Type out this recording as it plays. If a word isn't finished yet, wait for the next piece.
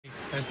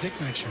as Dick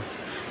mentioned.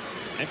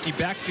 Empty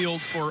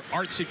backfield for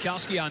Art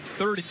Sitkowski on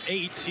 3rd and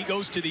 8. He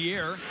goes to the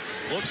air,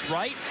 looks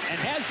right, and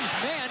has his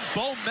man,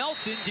 Bo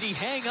Melton. Did he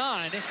hang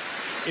on?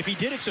 If he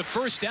did, it's a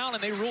first down,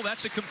 and they rule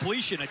that's a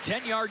completion. A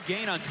 10-yard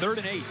gain on 3rd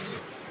and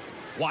 8.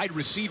 Wide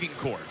receiving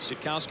court.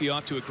 Sitkowski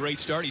off to a great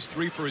start. He's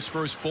 3 for his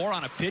first 4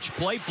 on a pitch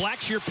play.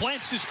 Blackshear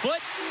plants his foot,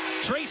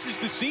 traces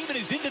the seam, and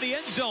is into the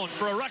end zone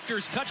for a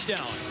Rutgers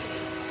touchdown.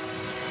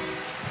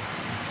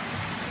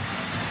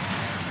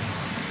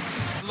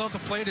 Love the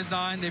play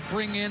design. They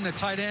bring in the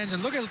tight ends,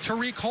 and look at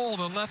Tariq Hall,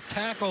 the left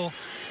tackle.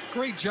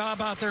 Great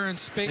job out there in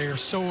space. They are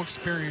so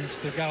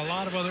experienced. They've got a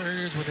lot of other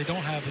areas where they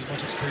don't have as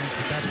much experience,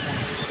 but that's one.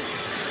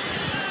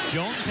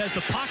 Jones has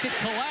the pocket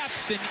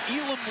collapse, and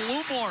Elam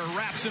Lumor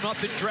wraps him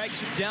up and drags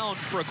him down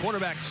for a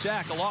quarterback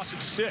sack, a loss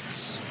of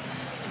 6.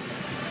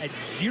 At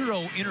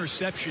 0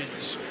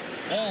 interceptions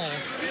all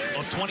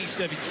of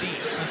 2017.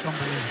 That's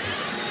unbelievable.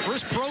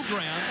 First program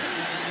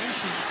in the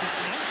nation since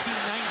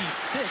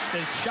 1996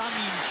 as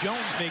Shamin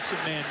Jones makes a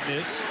man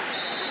miss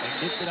and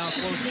gets it out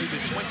close to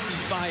the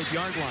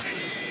 25-yard line.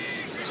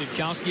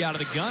 Sitkowski out of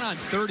the gun on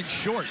 3rd and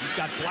short. He's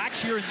got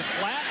Blackshear in the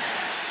flat.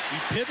 He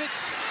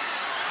pivots.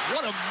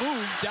 What a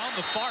move down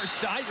the far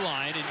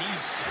sideline, and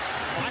he's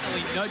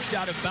finally nudged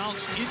out of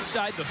bounds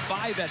inside the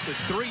 5 at the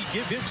 3.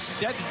 Give him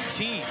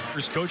 17.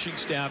 His coaching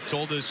staff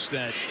told us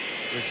that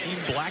Rasheem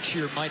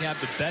Blackshear might have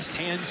the best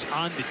hands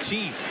on the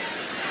team.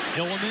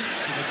 Hilleman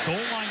in a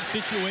goal line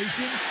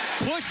situation,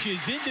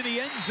 pushes into the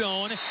end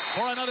zone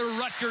for another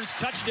Rutgers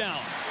touchdown.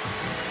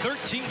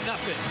 13-0.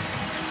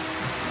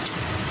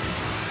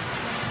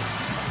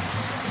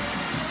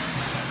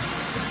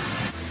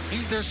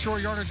 He's their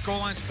short yardage goal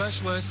line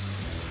specialist.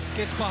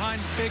 Gets behind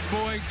big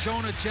boy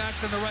Jonah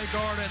Jackson, the right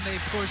guard, and they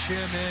push him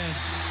in.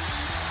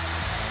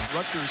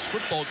 Rutgers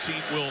football team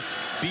will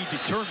be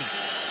determined.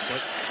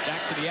 But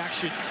back to the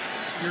action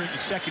here in the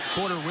second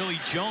quarter. Willie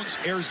Jones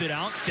airs it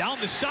out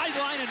down the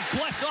sideline, and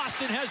Bless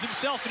Austin has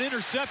himself an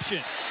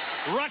interception.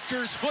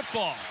 Rutgers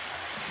football.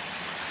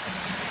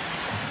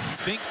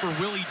 Think for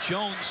Willie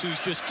Jones, who's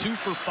just 2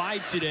 for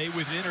 5 today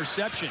with an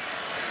interception.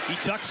 He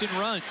tucks and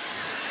runs.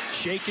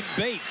 Shake and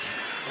bake.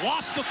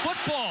 Lost the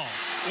football.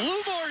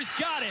 Lumor's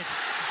got it.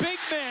 Big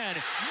man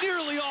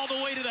nearly all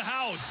the way to the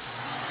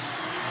house.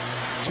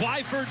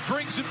 Twyford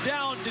brings him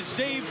down to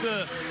save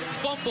the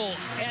fumble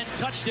and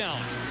touchdown.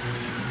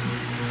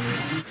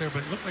 There,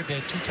 but it looked like they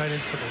had 2 tight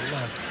ends to the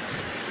left.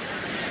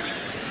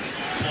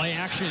 Play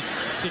action.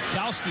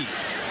 Sitkowski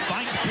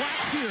finds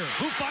Blackshear,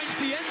 who finds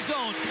the end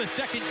zone for the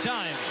second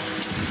time.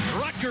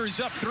 Rutgers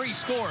up 3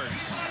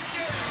 scores.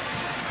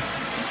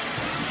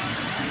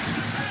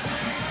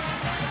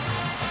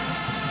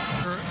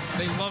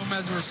 They love him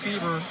as a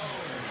receiver.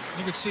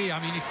 You can see, I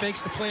mean, he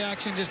fakes the play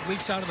action, just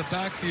leaks out of the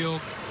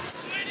backfield.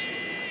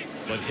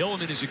 But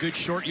Hilleman is a good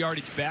short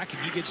yardage back,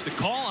 and he gets the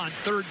call on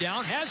 3rd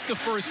down, has the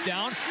first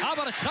down. How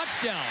about a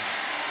touchdown?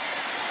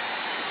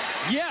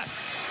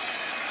 Yes.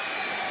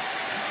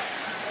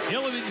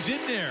 Hilleman's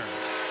in there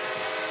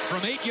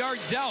from 8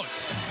 yards out.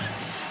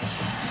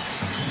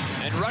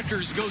 And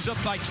Rutgers goes up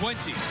by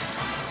 20.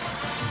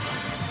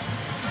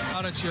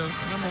 At you,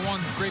 number one,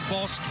 great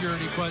ball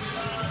security, but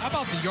how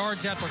about the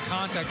yards after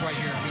contact right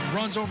here? I mean,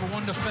 runs over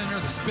 1 defender,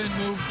 the spin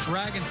move,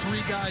 dragging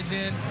 3 guys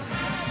in.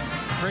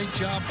 Great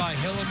job by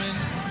Hilleman.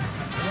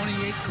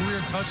 28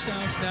 career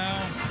touchdowns now.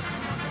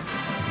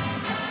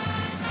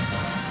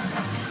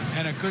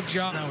 And a good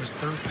job. Now his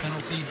 3rd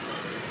penalty.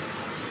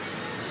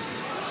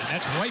 And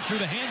that's right through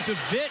the hands of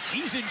Vitt.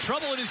 He's in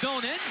trouble in his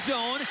own end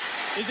zone.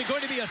 Is it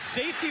going to be a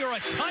safety or a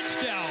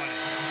touchdown?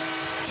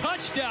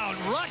 Touchdown,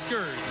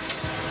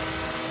 Rutgers.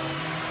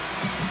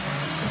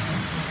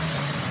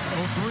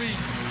 0-3.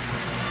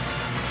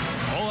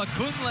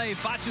 Olakunle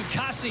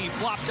Fatukasi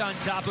flopped on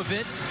top of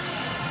it.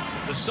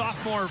 The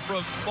sophomore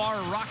from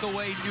far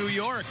Rockaway, New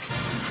York.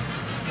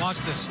 Watch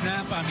the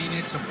snap. I mean,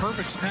 it's a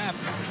perfect snap.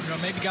 You know,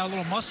 maybe got a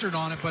little mustard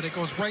on it, but it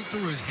goes right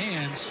through his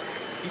hands.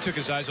 He took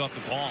his eyes off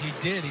the ball. He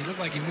did. He looked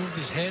like he moved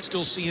his head.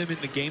 Still see him in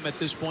the game at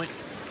this point?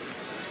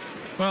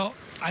 Well,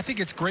 I think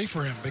it's great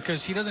for him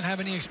because he doesn't have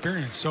any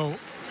experience. So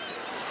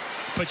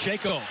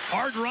Pacheco,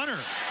 hard runner,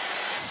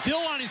 still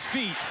on his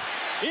feet,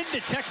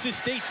 into Texas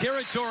State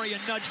territory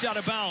and nudged out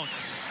of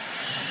bounds.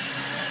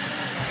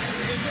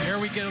 Here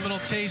we get a little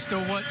taste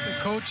of what the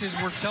coaches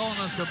were telling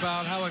us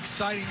about how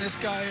exciting this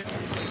guy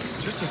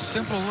is. Just a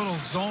simple little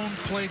zone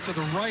play to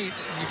the right.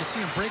 And you can see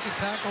him breaking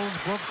tackles,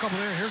 broke a couple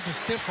there. Here's the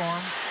stiff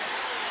arm.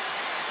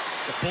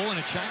 The bull in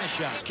a China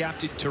shot.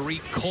 Captain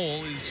Tariq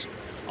Cole is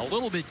a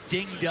little bit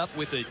dinged up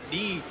with a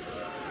knee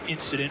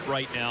incident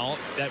right now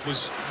that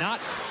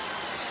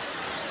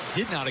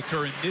did not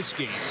occur in this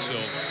game. So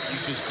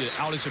he's just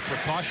out as a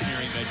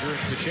precautionary measure.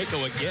 And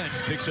Pacheco again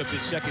picks up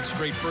his 2nd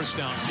straight first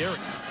down carry.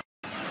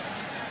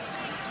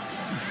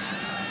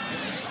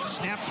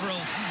 Snap throw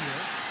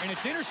here, and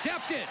it's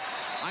intercepted.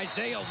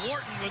 Isaiah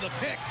Wharton with a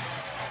pick.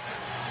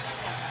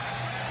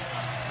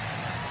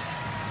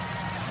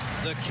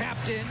 The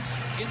captain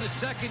in the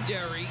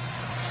secondary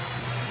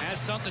has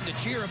something to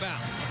cheer about.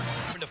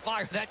 To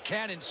fire that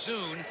cannon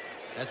soon.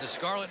 as the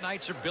Scarlet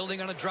Knights are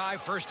building on a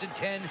drive, 1st and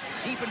 10,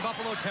 deep in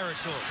Buffalo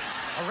territory.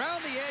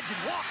 Around the edge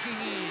and walking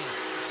in.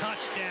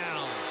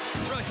 Touchdown.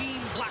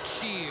 Raheem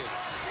Blackshear.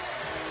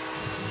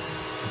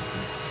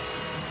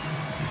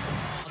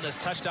 On this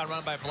touchdown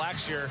run by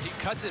Blackshear, he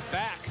cuts it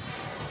back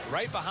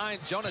right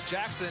behind Jonah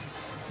Jackson.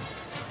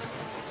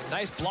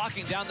 Nice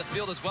blocking down the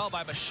field as well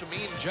by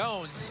Shameen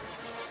Jones.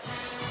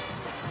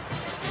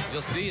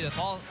 You'll see the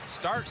ball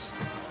starts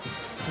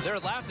to their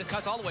left and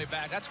cuts all the way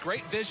back. That's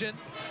great vision.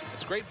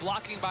 It's great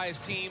blocking by his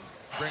team.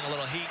 Bring a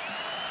little heat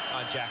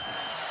on Jackson.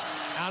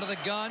 Out of the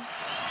gun.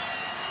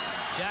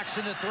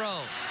 Jackson to throw.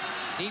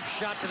 Deep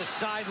shot to the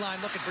sideline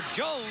looking for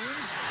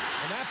Jones.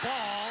 And that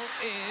ball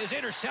is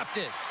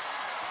intercepted.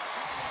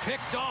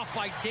 Picked off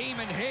by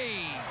Damon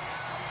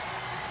Hayes.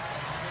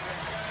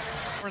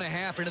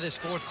 4.5 into this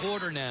 4th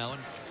quarter now.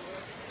 And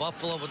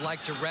Buffalo would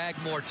like to rag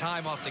more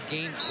time off the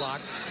game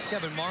clock.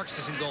 Kevin Marks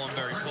isn't going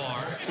very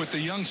far. With the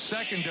young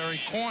secondary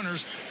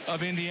corners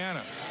of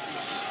Indiana.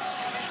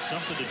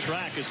 Something to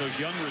track is those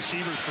young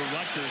receivers for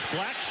Rutgers.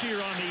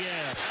 Blackshear on the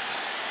edge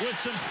with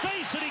some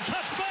space, and he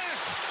cuts back.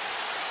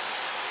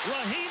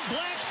 Raheem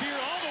Blackshear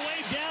all the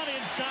way down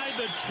inside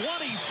the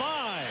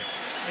 25.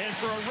 And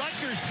for a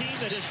Rutgers team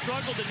that has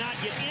struggled to not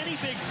get any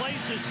big plays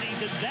this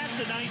season, that's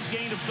a nice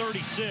gain of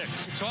 36.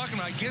 You're talking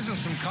about gives them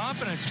some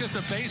confidence. Just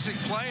a basic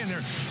play, and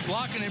they're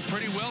blocking it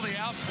pretty well. They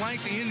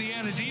outflank the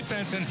Indiana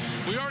defense, and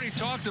we already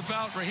talked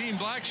about Raheem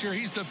Blackshear.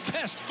 He's the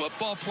best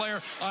football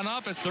player on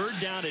offense. 3rd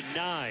down and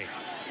 9.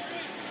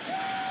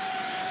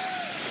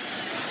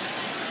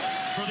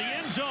 For the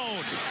end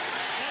zone,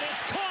 and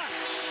it's caught.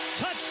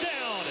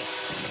 Touchdown,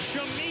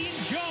 Shameen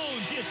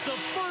Jones. It's the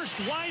first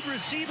wide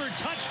receiver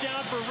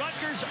touchdown for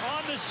Rutgers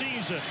on the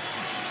season.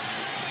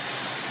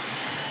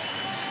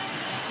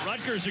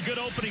 Rutgers, a good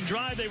opening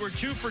drive. They were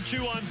 2 for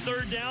 2 on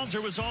 3rd downs.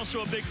 There was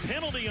also a big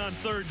penalty on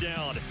 3rd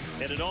down.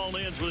 And it all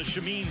ends with a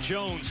Shameen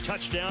Jones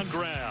touchdown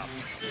grab.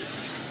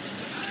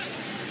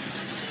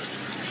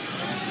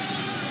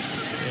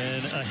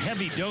 And a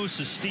heavy dose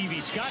of Stevie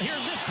Scott here.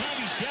 This time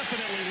he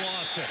definitely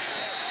lost it.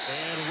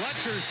 And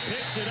Rutgers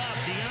picks it up.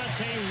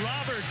 Deontay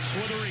Roberts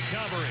with a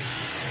recovery.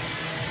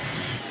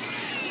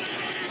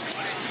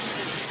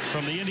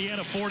 From the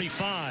Indiana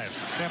 45.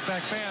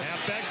 Halfback pass.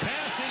 Halfback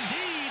pass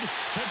indeed.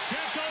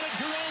 Pacheco to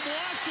Jerome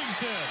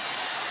Washington.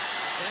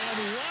 And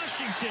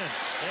Washington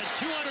at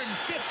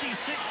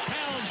 256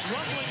 pounds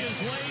rumbling his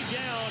way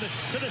down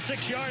to the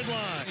 6-yard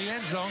line. The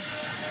end zone.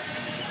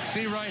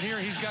 See right here,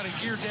 he's got to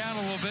gear down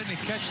a little bit, and he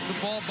catches the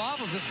ball,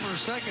 bobbles it for a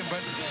second, but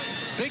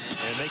big.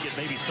 And make it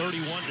maybe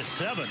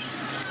 31-7.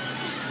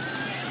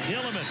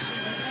 Hilliman,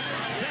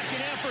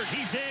 second effort,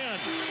 he's in.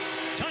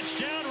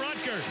 Touchdown,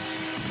 Rutgers.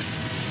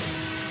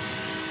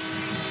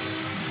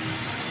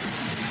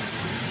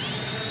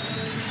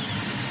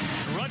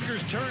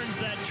 Rutgers turns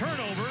that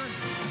turnover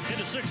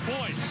into 6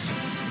 points.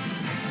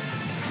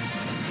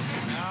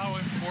 How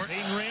important.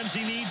 Peyton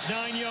Ramsey needs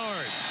 9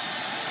 yards.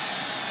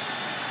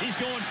 He's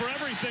going for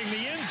everything,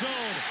 the end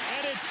zone,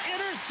 and it's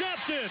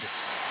intercepted.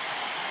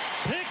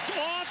 Picked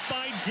off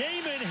by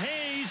Damon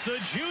Hayes, the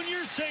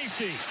junior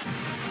safety.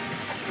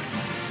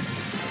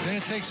 Then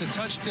it takes a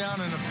touchdown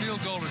and a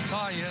field goal to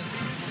tie you.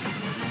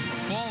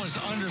 Ball is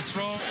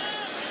underthrown.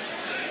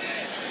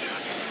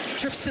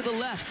 Trips to the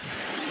left.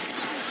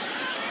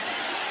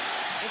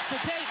 It's the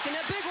take, and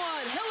a big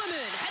one.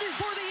 Hilliman headed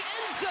for the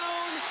end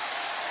zone.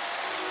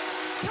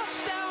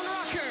 Touchdown,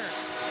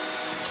 Rutgers.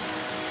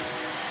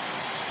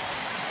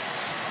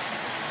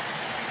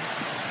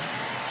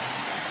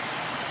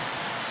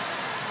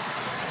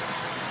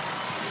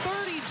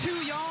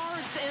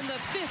 And the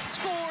 5th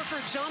score for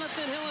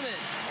Jonathan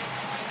Hilliman.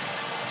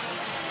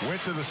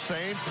 Went to the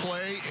same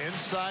play,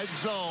 inside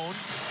zone.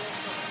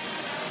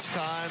 This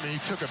time he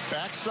took a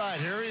backside.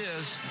 Here he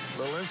is,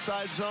 little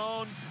inside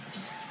zone.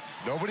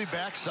 Nobody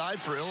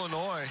backside for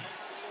Illinois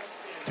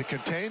to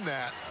contain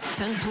that.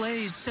 10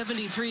 plays,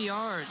 73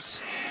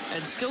 yards,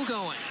 and still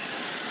going.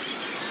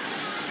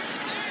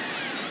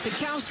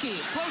 Sikowski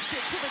floats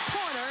it to the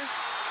corner.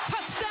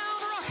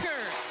 Touchdown,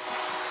 Rutgers.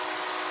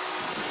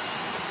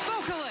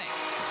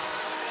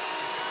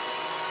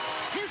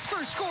 His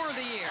first score of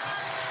the year.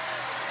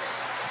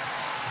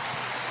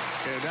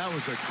 And that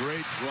was a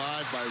great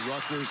drive by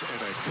Rutgers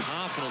and a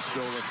confidence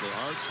builder for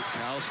Art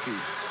Sikowski.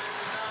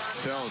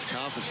 Tell his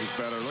confidence is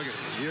better. Look at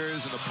here he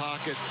is in the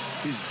pocket.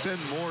 He's been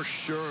more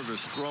sure of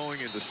his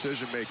throwing and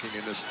decision making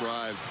in this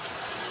drive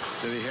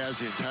than he has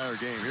the entire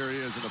game. Here he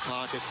is in the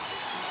pocket.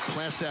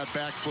 Plants that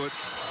back foot.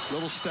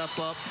 Little step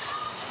up.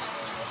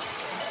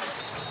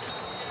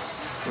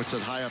 Puts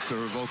it high up to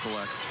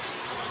Vokalek.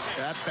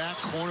 That back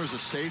corner is a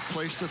safe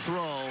place to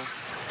throw.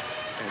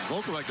 And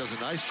Vokalek does a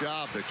nice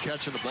job at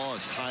catching the ball at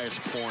its highest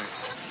point.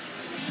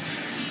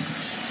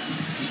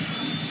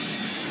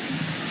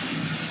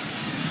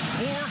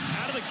 Four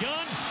out of the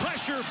gun.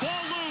 Pressure.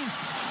 Ball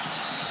loose.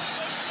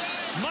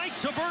 Mike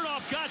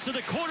Tverdoff got to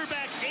the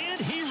quarterback, and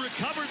he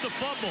recovered the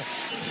fumble.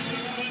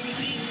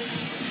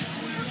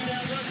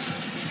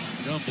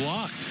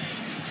 Blocked.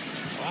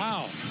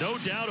 Wow. No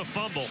doubt a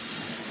fumble.